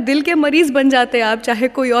अलग दिल के मरीज़ बन जाते आप, चाहे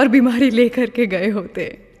कोई और बीमारी ले करके गए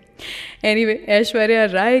होते। एनीवे, ऐश्वर्या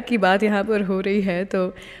राय की बात यहाँ पर हो रही है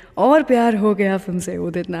तो और प्यार हो गया फिल्म से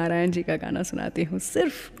उदित नारायण जी का गाना सुनाती हूँ।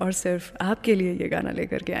 सिर्फ और सिर्फ आपके लिए ये गाना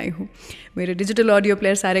लेकर के आई हूँ। मेरे डिजिटल ऑडियो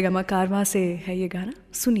प्लेयर सारेगामा कारवां से है ये गाना,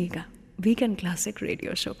 सुनिएगा वीकेंड क्लासिक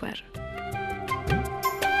रेडियो शो पर।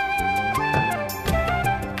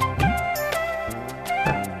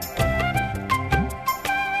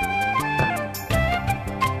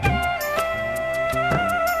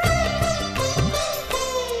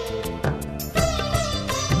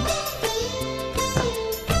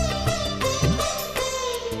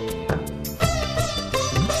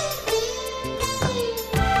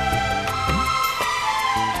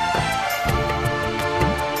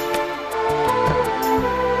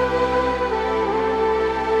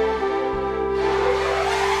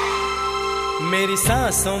 मेरी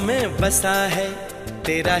सांसों में बसा है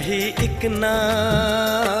तेरा ही एक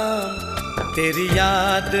नाम, तेरी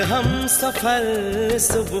याद हम सफर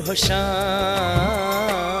सुबह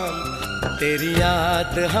शाम, तेरी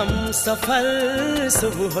याद हम सफर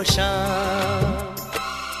सुबह शाम।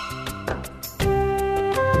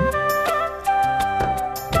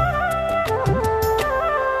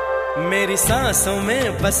 मेरी सांसों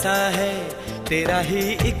में बसा है तेरा ही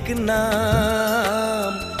एक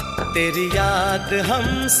नाम, तेरी याद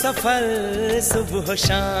हम सफर सुबह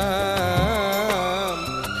शाम,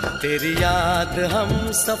 तेरी याद हम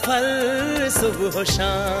सफर सुबह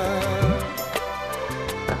शाम।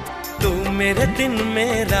 तू मेरे दिन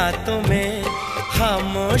में रातों में,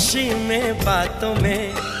 खामोशी में बातों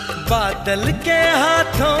में, बादल के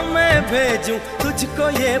हाथों में भेजूं तुझको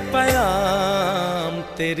ये पैगाम,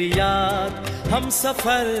 तेरी याद हम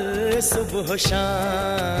सफर सुबह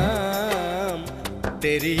शाम,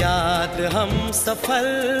 तेरी याद हम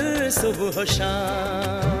सफर सुबह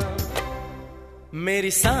शाम।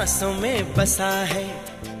 मेरी सांसों में बसा है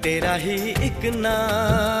तेरा ही एक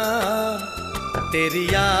नाम, तेरी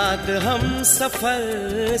याद हम सफर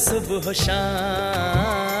सुबह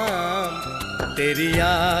शाम, तेरी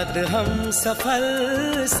याद हम सफर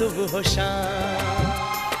सुबह शाम।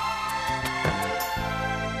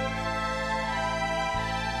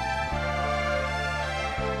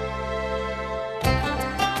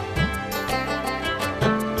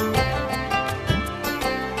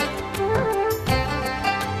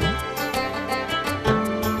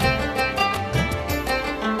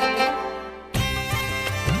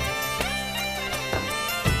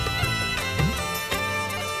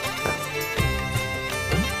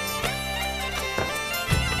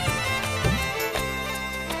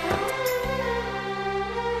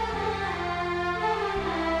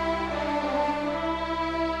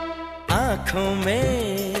 आँखों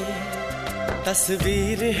में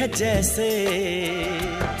तस्वीर है जैसे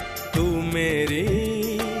तू मेरी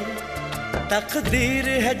तकदीर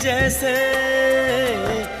है जैसे,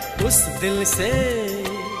 उस दिल से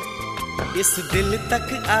इस दिल तक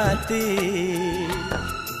आती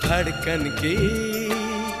धड़कन की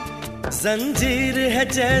जंजीर है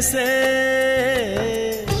जैसे।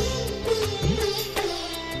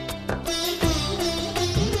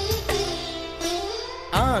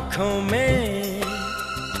 आँखों में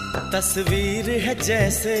तस्वीर है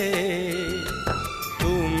जैसे तू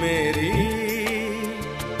मेरी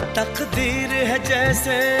तकदीर है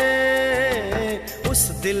जैसे, उस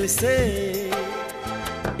दिल से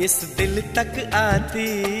इस दिल तक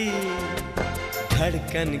आती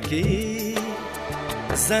धड़कन की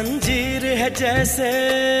जंजीर है जैसे।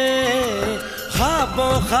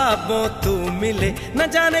 ख्वाबों ख्वाबों तू मिले न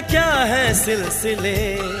जाने क्या है सिलसिले,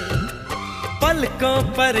 पलकों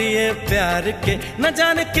पर ये प्यार के न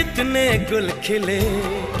जाने कितने गुल खिले।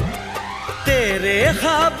 तेरे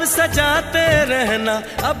ख्वाब सजाते रहना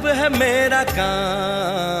अब है मेरा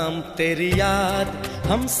काम, तेरी याद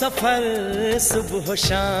हम सफर सुबह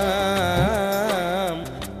शाम,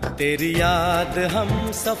 तेरी याद हम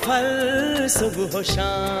सफर सुबह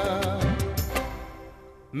शाम।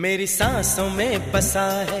 मेरी सांसों में बसा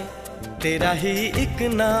है तेरा ही एक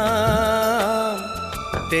नाम,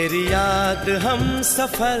 तेरी याद हम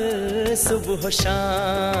सफर सुबह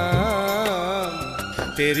शाम,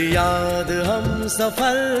 तेरी याद हम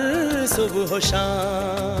सफर सुबह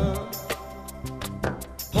शाम।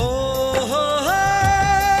 हो हो हो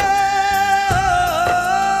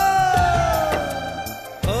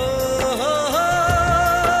हो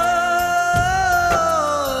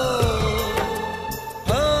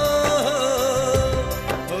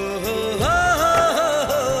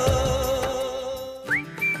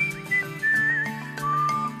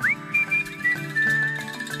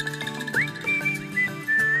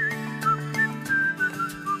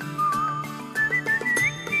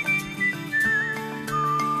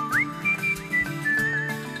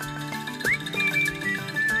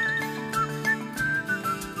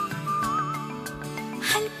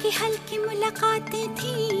हल्की हल्की मुलाकातें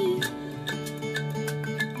थी,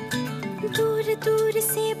 दूर दूर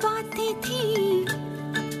से बातें थी।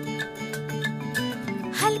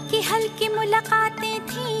 हल्की हल्की मुलाकातें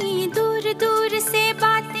थी, दूर दूर से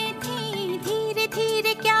बातें थी। धीरे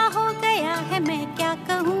धीरे क्या हो गया है मैं क्या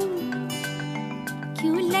कहूँ,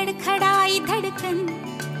 क्यों लड़खड़ाई धड़कन,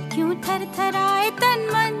 क्यों थरथराए तन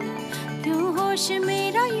मन, क्यों होश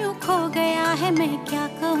मेरा यूं खो गया है मैं क्या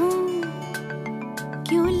कहूँ।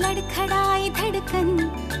 क्यों लड़खड़ाई धड़कन,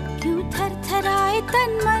 क्यों थरथराए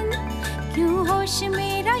तन मन, क्यों होश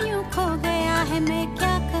मेरा यूं खो गया है मैं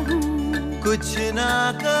क्या कहूँ। कुछ ना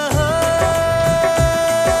कहो,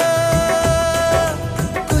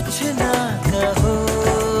 कुछ ना कहो,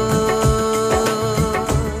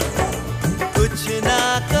 कुछ ना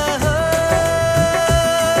कहो,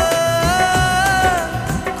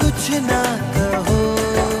 कुछ ना कहो।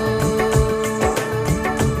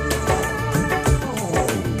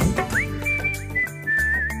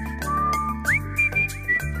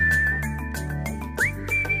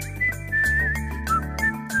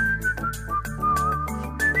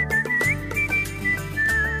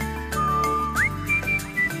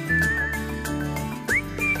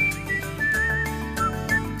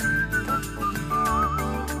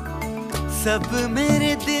 सब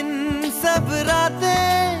मेरे दिन सब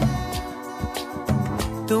रातें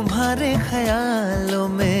तुम्हारे ख्यालों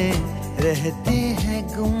में रहते हैं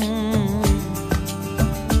गुम।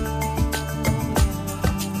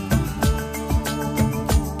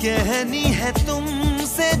 कहनी है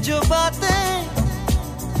तुमसे जो बातें,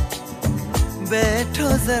 बैठो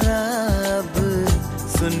जरा अब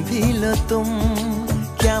सुन भी लो तुम।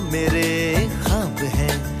 क्या मेरे ख्वाब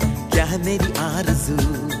है, क्या है मेरी आरज़ू,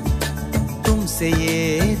 तुमसे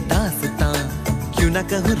ये दास्तां क्यों ना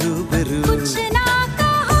कहूँ रूबरू। कुछ ना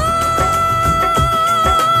कहो,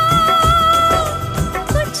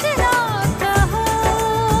 कुछ ना कहो,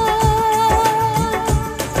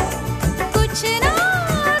 कुछ ना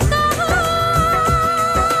कहो,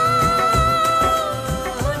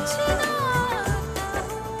 कुछ ना कहो।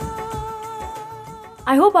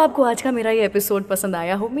 आई होप आपको आज का मेरा ये एपिसोड पसंद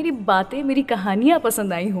आया हो, मेरी बातें, मेरी कहानियाँ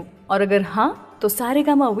पसंद आई हो। और अगर हाँ, तो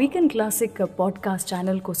Saregama weekend classic podcast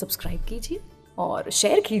channel को सब्सक्राइब कीजिए और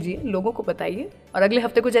शेयर कीजिए, लोगों को बताइए। और अगले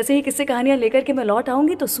हफ्ते कुछ ऐसे ही किस्से कहानियाँ लेकर के मैं लौट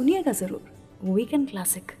आऊँगी, तो सुनिएगा ज़रूर वीकेंड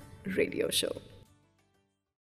क्लासिक रेडियो शो।